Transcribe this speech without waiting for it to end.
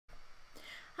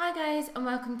guys, and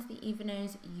welcome to the Eva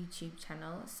Knows YouTube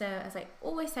channel. So as I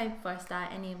always say before I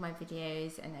start any of my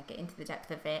videos and I get into the depth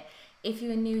of it, if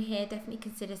you are new here, definitely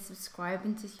consider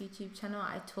subscribing to this YouTube channel.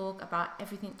 I talk about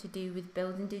everything to do with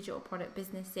building digital product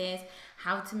businesses,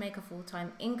 how to make a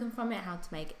full-time income from it, how to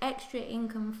make extra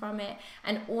income from it,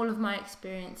 and all of my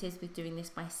experiences with doing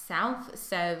this myself.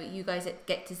 So you guys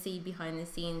get to see behind the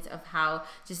scenes of how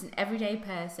just an everyday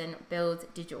person builds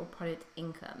digital product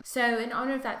income. So in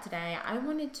honor of that today, I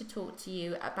wanted to talk to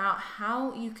you about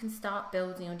how you can start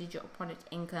building your digital product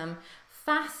income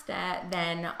faster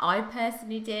than I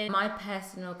personally did. My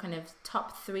personal kind of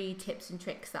top 3 tips and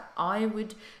tricks that I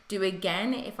would do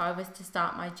again if I was to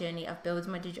start my journey of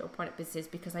building my digital product business,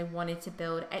 because I wanted to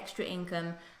build extra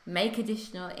income, make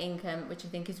additional income, which I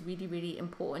think is really, really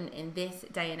important in this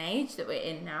day and age that we're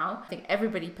in now. I think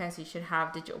everybody personally should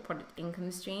have digital product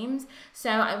income streams.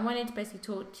 So I wanted to basically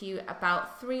talk to you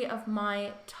about 3 of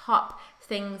my top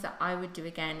things that I would do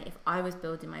again if I was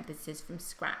building my business from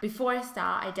scratch. Before I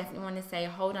start, I definitely want to say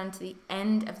hold on to the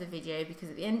end of the video, because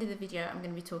at the end of the video I'm going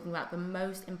to be talking about the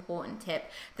most important tip,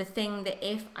 the thing that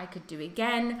if I could do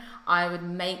again, I would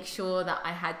make sure that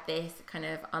I had this kind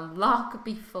of unlock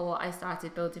before I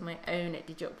started building my own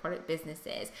digital product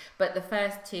businesses. But the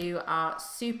first 2 are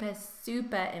super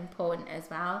important as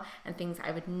well, and things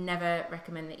I would never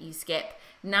recommend that you skip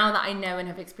now that I know and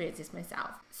have experienced this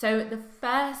myself. So the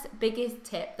first biggest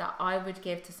tip that I would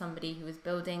give to somebody who is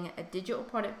building a digital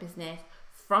product business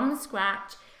from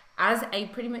scratch as a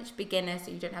pretty much beginner,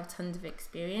 so you don't have tons of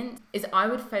experience, is I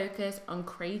would focus on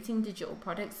creating digital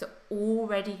products that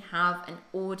already have an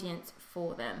audience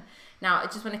for them. Now, I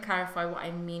just want to clarify what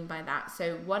I mean by that.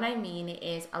 So what I mean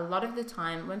is, a lot of the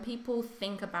time when people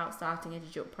think about starting a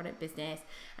digital product business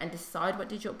and decide what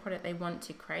digital product they want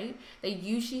to create, they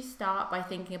usually start by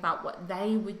thinking about what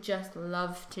they would just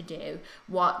love to do,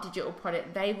 what digital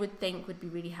product they would think would be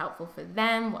really helpful for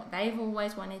them, what they've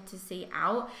always wanted to see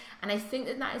out. And I think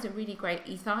that that is a really great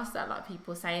ethos that a lot of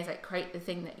people say, is like, create the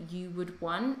thing that you would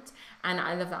want. And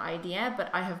I love that idea, but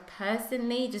I have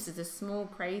personally, just as a small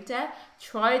creator,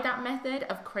 tried that method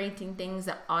of creating things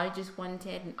that I just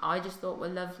wanted and I just thought were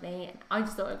lovely and I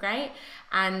just thought were great.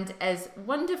 And as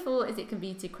wonderful as it can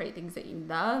be to create things that you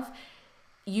love,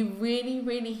 you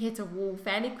really hit a wall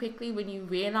fairly quickly when you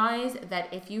realize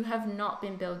that if you have not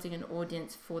been building an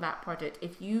audience for that product,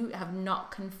 if you have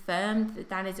not confirmed that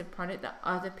that is a product that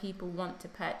other people want to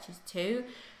purchase too,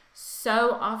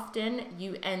 so often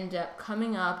you end up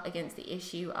coming up against the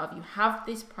issue of you have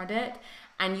this product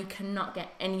and you cannot get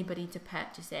anybody to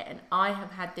purchase it. And I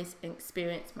have had this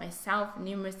experience myself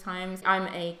numerous times.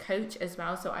 I'm a coach as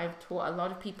well, so I've taught a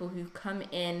lot of people who come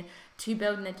in to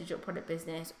building a digital product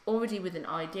business already with an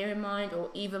idea in mind, or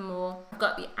even more,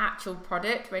 got the actual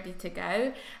product ready to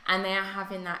go, and they are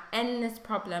having that endless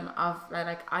problem of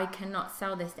like, I cannot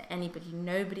sell this to anybody,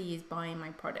 nobody is buying my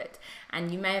product. And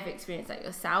you may have experienced that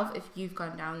yourself if you've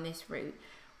gone down this route.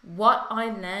 What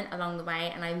I've learned along the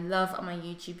way, and I love on my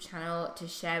YouTube channel to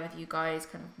share with you guys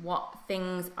kind of what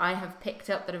things I have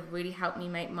picked up that have really helped me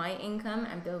make my income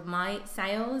and build my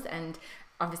sales and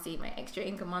obviously my extra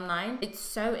income online. It's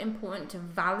so important to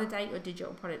validate your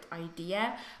digital product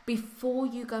idea before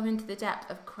you go into the depth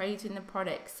of creating the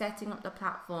product, setting up the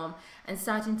platform, and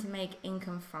starting to make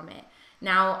income from it.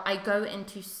 Now, I go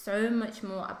into so much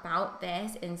more about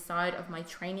this inside of my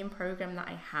training program that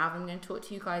I have. I'm going to talk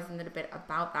to you guys a little bit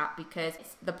about that, because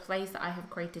it's the place that I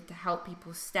have created to help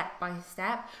people step by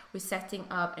step with setting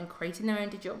up and creating their own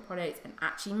digital products and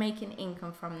actually making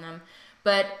income from them.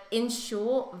 But in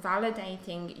short,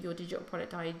 validating your digital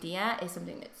product idea is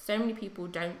something that so many people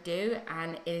don't do,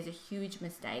 and it is a huge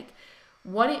mistake.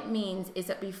 What it means is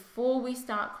that before we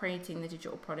start creating the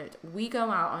digital product, we go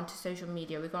out onto social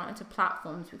media, we go out onto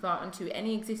platforms, we go out onto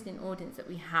any existing audience that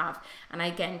we have. And I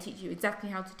again teach you exactly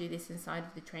how to do this inside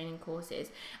of the training courses.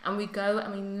 And we go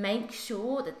and we make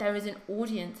sure that there is an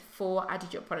audience for our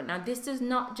digital product. Now, this does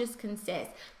not just consist,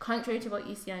 contrary to what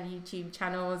you see on YouTube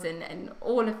channels and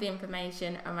all of the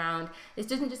information around, this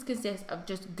doesn't just consist of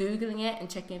just Googling it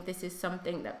and checking if this is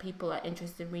something that people are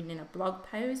interested in reading in a blog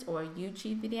post or a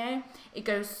YouTube video. It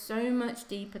goes so much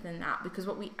deeper than that, because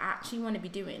what we actually want to be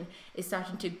doing is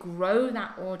starting to grow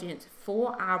that audience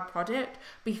for our product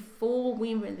before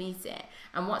we release it.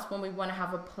 And what's when we want to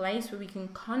have a place where we can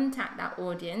contact that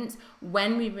audience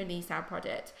when we release our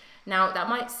product. Now, that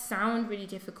might sound really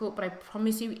difficult, but I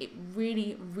promise you it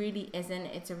really isn't.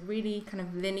 It's a really kind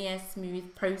of linear,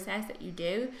 smooth process that you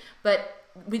do. But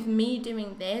with me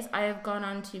doing this, I have gone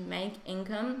on to make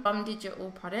income from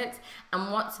digital products.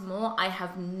 And what's more, I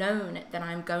have known that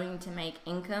I'm going to make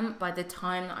income by the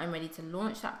time that I'm ready to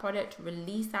launch that product,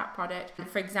 release that product.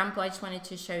 For example, I just wanted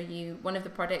to show you one of the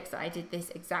products that I did this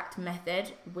exact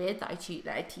method with, that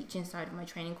I teach inside of my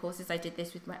training courses. I did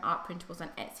this with my Art Printables on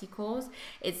Etsy course.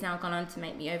 It's now gone on to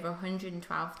make me over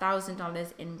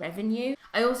 $112,000 in revenue.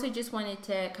 I also just wanted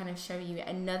to kind of show you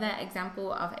another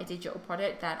example of a digital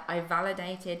product that I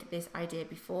validated this idea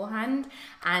beforehand,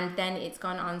 and then it's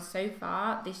gone on so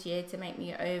far this year to make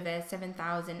me over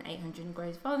 7,800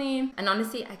 gross volume. And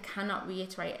honestly, I cannot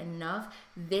reiterate enough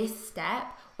this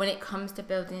step when it comes to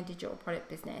building a digital product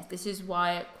business. This is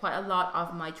why quite a lot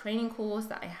of my training course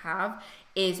that I have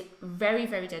is very,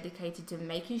 very dedicated to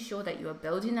making sure that you are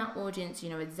building that audience. You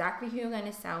know exactly who you're going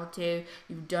to sell to.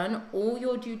 You've done all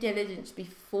your due diligence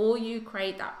before you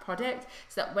create that product,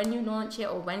 so that when you launch it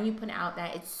or when you put it out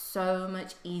there, it's so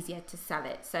much easier to sell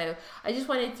it. So I just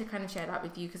wanted to kind of share that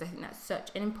with you, because I think that's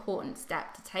such an important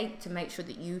step to take to make sure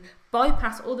that you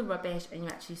bypass all the rubbish and you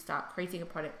actually start creating a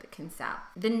product that can sell.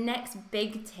 The next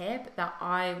big tip that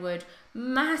I would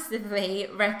massively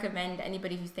recommend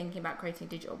anybody who's thinking about creating a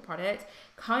digital product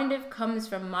kind of comes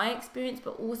from my experience,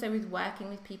 but also with working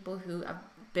with people who are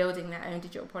building their own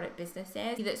digital product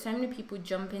businesses. See that so many people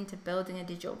jump into building a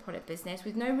digital product business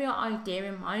with no real idea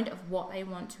in mind of what they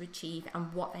want to achieve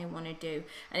and what they want to do.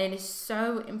 And it is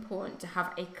so important to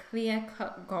have a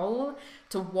clear-cut goal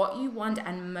to what you want,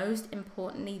 and most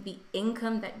importantly, the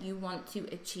income that you want to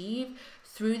achieve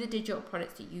through the digital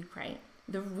products that you create.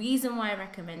 The reason why I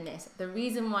recommend this, the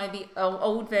reason why the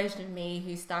old version of me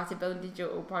who started building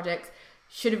digital products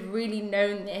should have really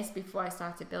known this before I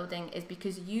started building, is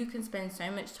because you can spend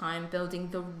so much time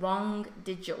building the wrong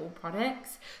digital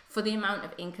products for the amount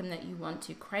of income that you want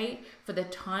to create, for the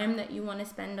time that you want to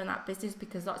spend on that business,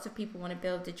 because lots of people want to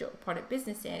build digital product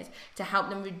businesses to help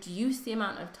them reduce the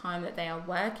amount of time that they are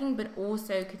working, but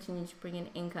also continue to bring in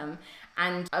income.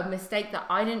 And a mistake that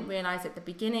I didn't realize at the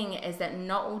beginning is that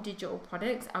not all digital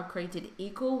products are created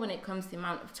equal when it comes to the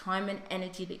amount of time and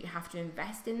energy that you have to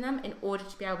invest in them in order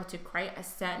to be able to create a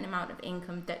certain amount of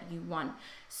income that you want.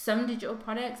 Some digital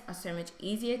products are so much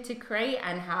easier to create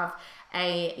and have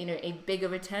a bigger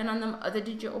return on them. Other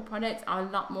digital products are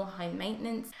a lot more high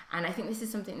maintenance, and I think this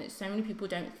is something that so many people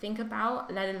don't think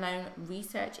about, let alone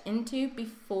research into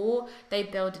before they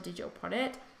build a digital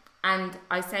product. And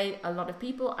I say a lot of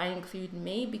people, I include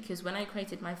me, because when I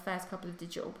created my first couple of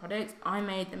digital products, I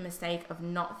made the mistake of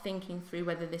not thinking through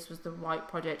whether this was the right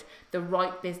product, the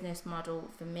right business model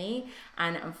for me.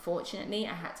 And unfortunately,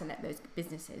 I had to let those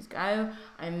businesses go.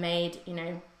 I made,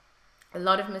 a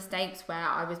lot of mistakes where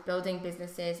I was building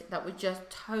businesses that were just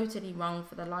totally wrong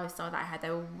for the lifestyle that I had. They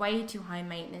were way too high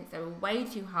maintenance, they were way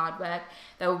too hard work,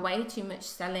 they were way too much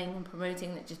selling and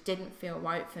promoting that just didn't feel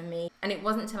right for me. And it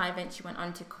wasn't until I eventually went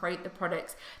on to create the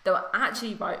products that were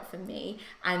actually right for me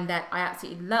and that I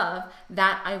absolutely love,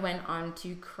 that I went on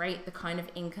to create the kind of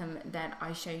income that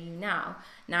I show you now.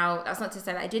 Now, that's not to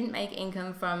say that I didn't make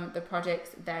income from the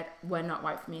projects that were not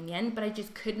right for me in the end, but I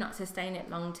just could not sustain it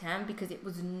long term because it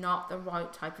was not the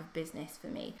right type of business for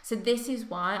me. So this is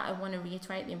why I want to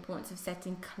reiterate the importance of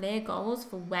setting clear goals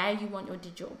for where you want your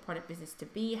digital product business to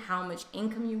be, how much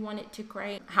income you want it to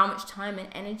create, how much time and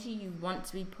energy you want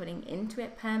to be putting into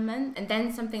it per month. And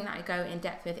then something that I go in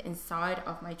depth with inside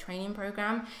of my training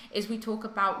program is we talk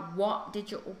about what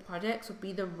digital products would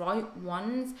be the right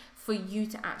ones for you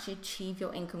to actually achieve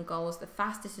your income goals the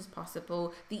fastest as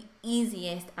possible, the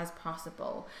easiest as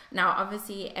possible. Now,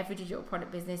 obviously, every digital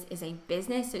product business is a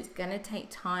business, so it's going to take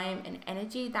time and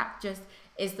energy. That just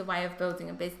is the way of building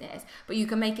a business. But you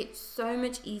can make it so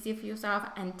much easier for yourself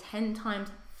and 10 times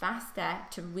faster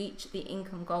to reach the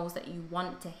income goals that you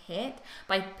want to hit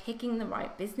by picking the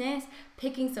right business,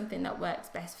 picking something that works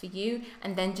best for you,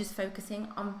 and then just focusing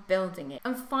on building it.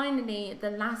 And finally,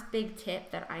 the last big tip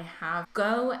that I have,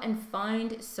 go and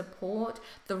find support,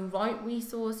 the right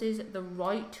resources, the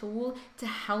right tool to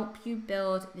help you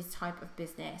build this type of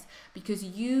business, because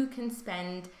you can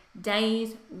spend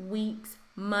days, weeks,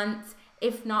 months,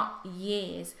 if not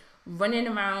years, running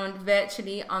around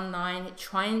virtually online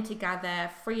trying to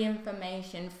gather free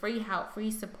information, free help,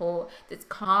 free support that's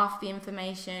half the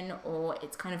information, or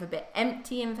it's kind of a bit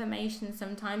empty information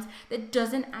sometimes that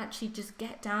doesn't actually just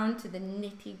get down to the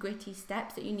nitty-gritty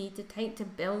steps that you need to take to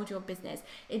build your business.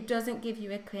 It doesn't give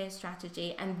you a clear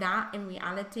strategy, and that in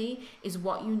reality is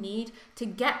what you need to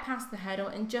get past the hurdle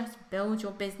and just build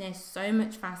your business so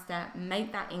much faster,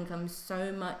 make that income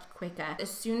so much quicker.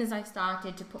 As soon as I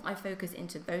started to put my focus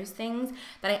into those things,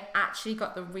 that I actually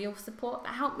got the real support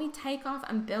that helped me take off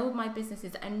and build my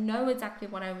businesses and know exactly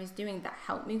what I was doing, that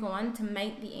helped me go on to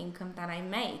make the income that I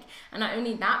make. And not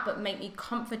only that, but make me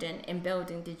confident in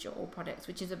building digital products,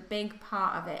 which is a big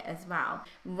part of it as well.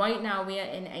 Right now, we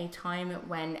are in a time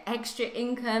when extra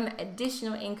income,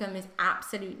 additional income is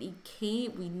absolutely key.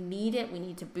 We need it. We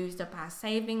need to boost up our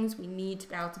savings. We need to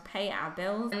be able to pay our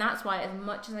bills. And that's why, as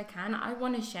much as I can, I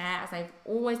want to share, as I've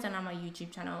always done on my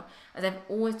YouTube channel, as I've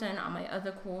always done on my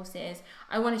other courses,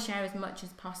 I want to share as much as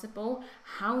possible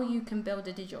how you can build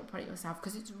a digital product yourself,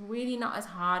 because it's really not as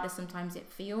hard as sometimes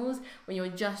it feels when you're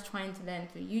just trying to learn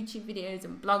through YouTube videos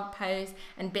and blog posts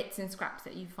and bits and scraps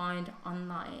that you find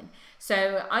online.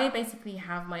 So I basically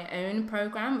have my own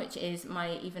program, which is my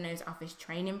Evanos Office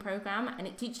training program, and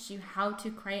it teaches you how to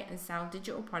create and sell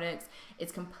digital products.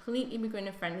 It's completely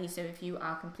beginner friendly, so if you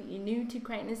are completely new to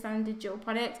creating and selling digital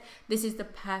products, this is the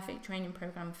perfect training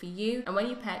program for you. And when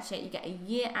you purchase it, you get a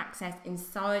year access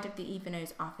inside of the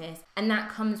Evanos Office, and that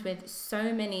comes with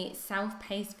so many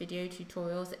self-paced video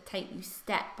tutorials that take you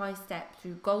step by step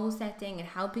through goal setting and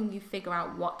helping you figure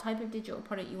out what type of digital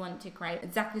product you want to create,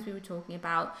 exactly as we were talking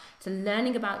about, to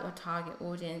learning about your target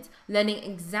audience, learning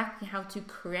exactly how to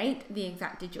create the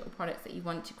exact digital products that you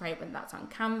want to create, whether that's on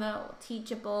Canva or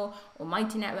Teachable or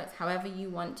Mighty Networks, however you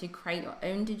want to create your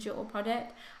own digital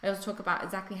product. I also talk about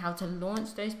exactly how to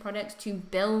launch those products, to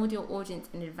build your audience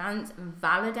in advance and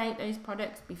validate those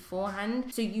products beforehand,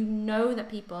 so you know that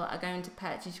people are going to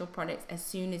purchase your products as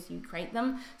soon as you create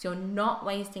them, so you're not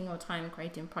wasting your time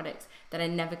creating products that are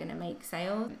never going to make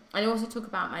sales. I also talk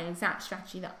about my exact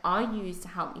strategy that I use to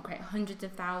help me create hundreds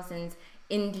of thousands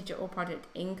in digital product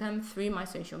income through my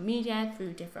social media,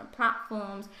 through different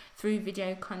platforms, through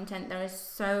video content. There are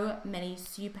so many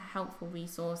super helpful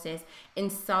resources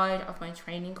inside of my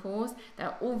training course.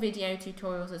 They're all video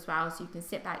tutorials as well, so you can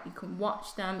sit back, you can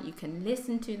watch them, you can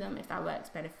listen to them if that works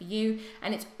better for you,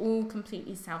 and it's all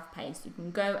completely self-paced. You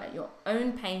can go at your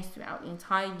own pace throughout the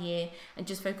entire year and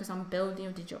just focus on building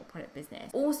your digital product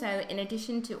business. Also, in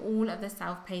addition to all of the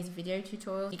self-paced video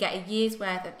tutorials, you get a year's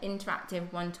worth of interactive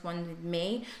one-to-ones with me.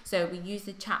 So we use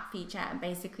the chat feature, and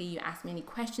basically you ask me any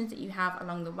questions that you have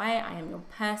along the way. I am your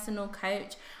personal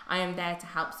coach. I am there to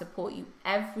help support you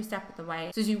every step of the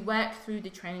way. So as you work through the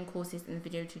training courses and the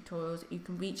video tutorials, you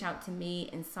can reach out to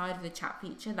me inside of the chat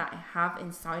feature that I have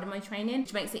inside of my training,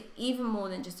 which makes it even more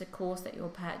than just a course that you're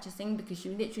purchasing, because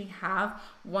you literally have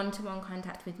one-to-one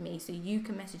contact with me. So you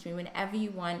can message me whenever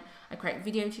you want. I create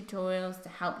video tutorials to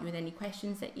help you with any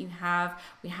questions that you have.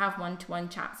 We have one-to-one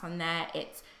chats on there.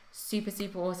 It's super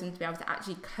awesome to be able to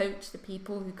actually coach the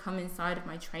people who come inside of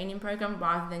my training program,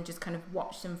 rather than just kind of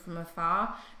watch them from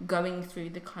afar going through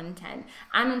the content.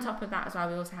 And on top of that as well,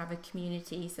 we also have a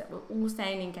community, so that we're all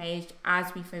staying engaged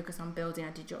as we focus on building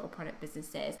our digital product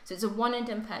businesses. So it's a one and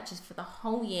done purchase for the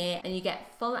whole year, and you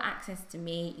get full access to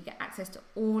me, you get access to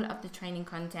all of the training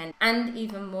content, and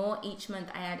even more. Each month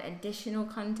I add additional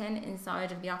content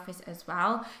inside of the office as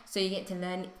well, so you get to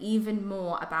learn even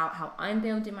more about how I'm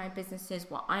building my businesses,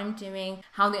 what I'm doing,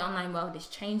 how the online world is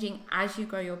changing as you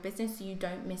grow your business, so you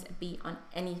don't miss a beat on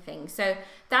anything. So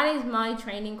that is my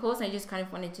training course. I just kind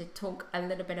of wanted to talk a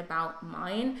little bit about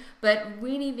mine, but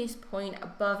really this point,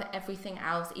 above everything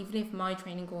else, even if my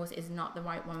training course is not the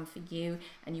right one for you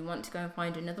and you want to go and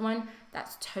find another one,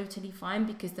 that's totally fine,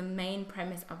 because the main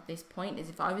premise of this point is,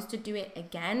 if I was to do it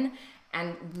again,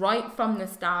 and right from the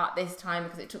start this time,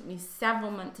 because it took me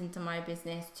several months into my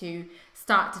business to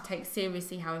start to take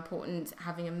seriously how important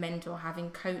having a mentor, having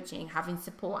coaching, having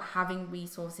support, having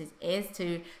resources is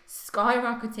to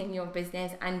skyrocketing your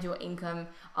business and your income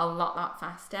a lot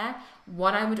faster.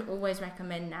 What I would always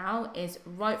recommend now is,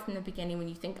 right from the beginning, when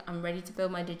you think I'm ready to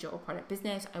build my digital product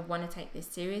business, I want to take this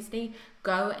seriously,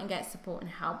 go and get support and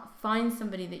help. Find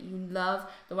somebody that you love,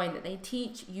 the way that they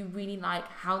teach, you really like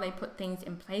how they put things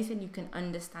in place and you can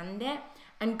understand it,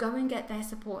 and go and get their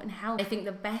support and help. I think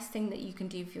the best thing that you can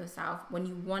do for yourself when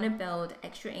you want to build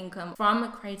extra income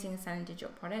from creating and selling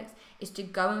digital products is to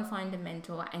go and find a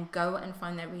mentor and go and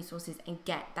find their resources and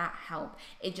get that help.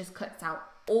 It just cuts out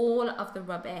all of the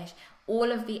rubbish,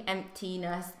 all of the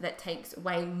emptiness that takes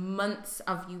away months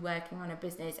of you working on a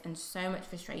business and so much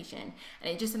frustration.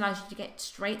 And it just allows you to get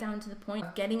straight down to the point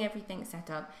of getting everything set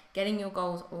up, getting your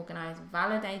goals organized,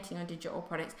 validating your digital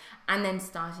products, and then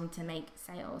starting to make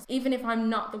sales. Even if I'm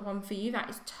not the one for you, that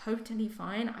is totally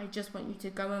fine. I just want you to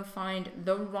go and find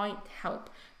the right help,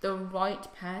 the right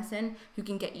person who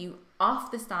can get you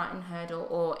off the starting hurdle,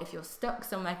 or if you're stuck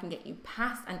somewhere, can get you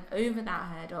past and over that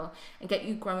hurdle and get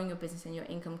you growing your business and your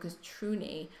income, because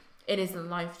truly it is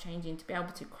life-changing to be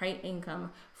able to create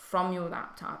income from your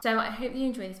laptop. So I hope you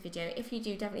enjoy this video. If you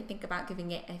do, definitely think about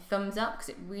giving it a thumbs up because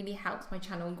it really helps my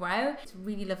channel grow. It's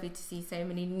really lovely to see so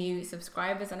many new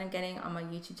subscribers that I'm getting on my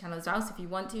YouTube channel as well. So if you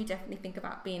want to, definitely think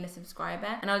about being a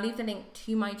subscriber, and I'll leave the link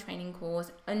to my training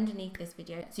course underneath this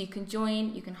video so you can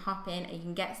join, you can hop in, and you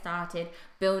can get started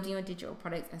building your digital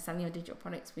products and selling your digital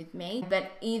products with me.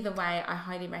 But either way, I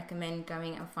highly recommend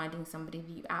going and finding somebody that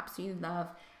you absolutely love,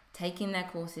 taking their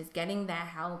courses, getting their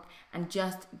help, and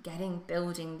just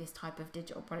building this type of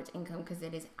digital product income because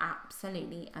it is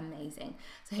absolutely amazing.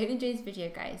 So I hope you enjoyed this video,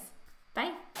 guys.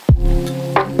 Bye.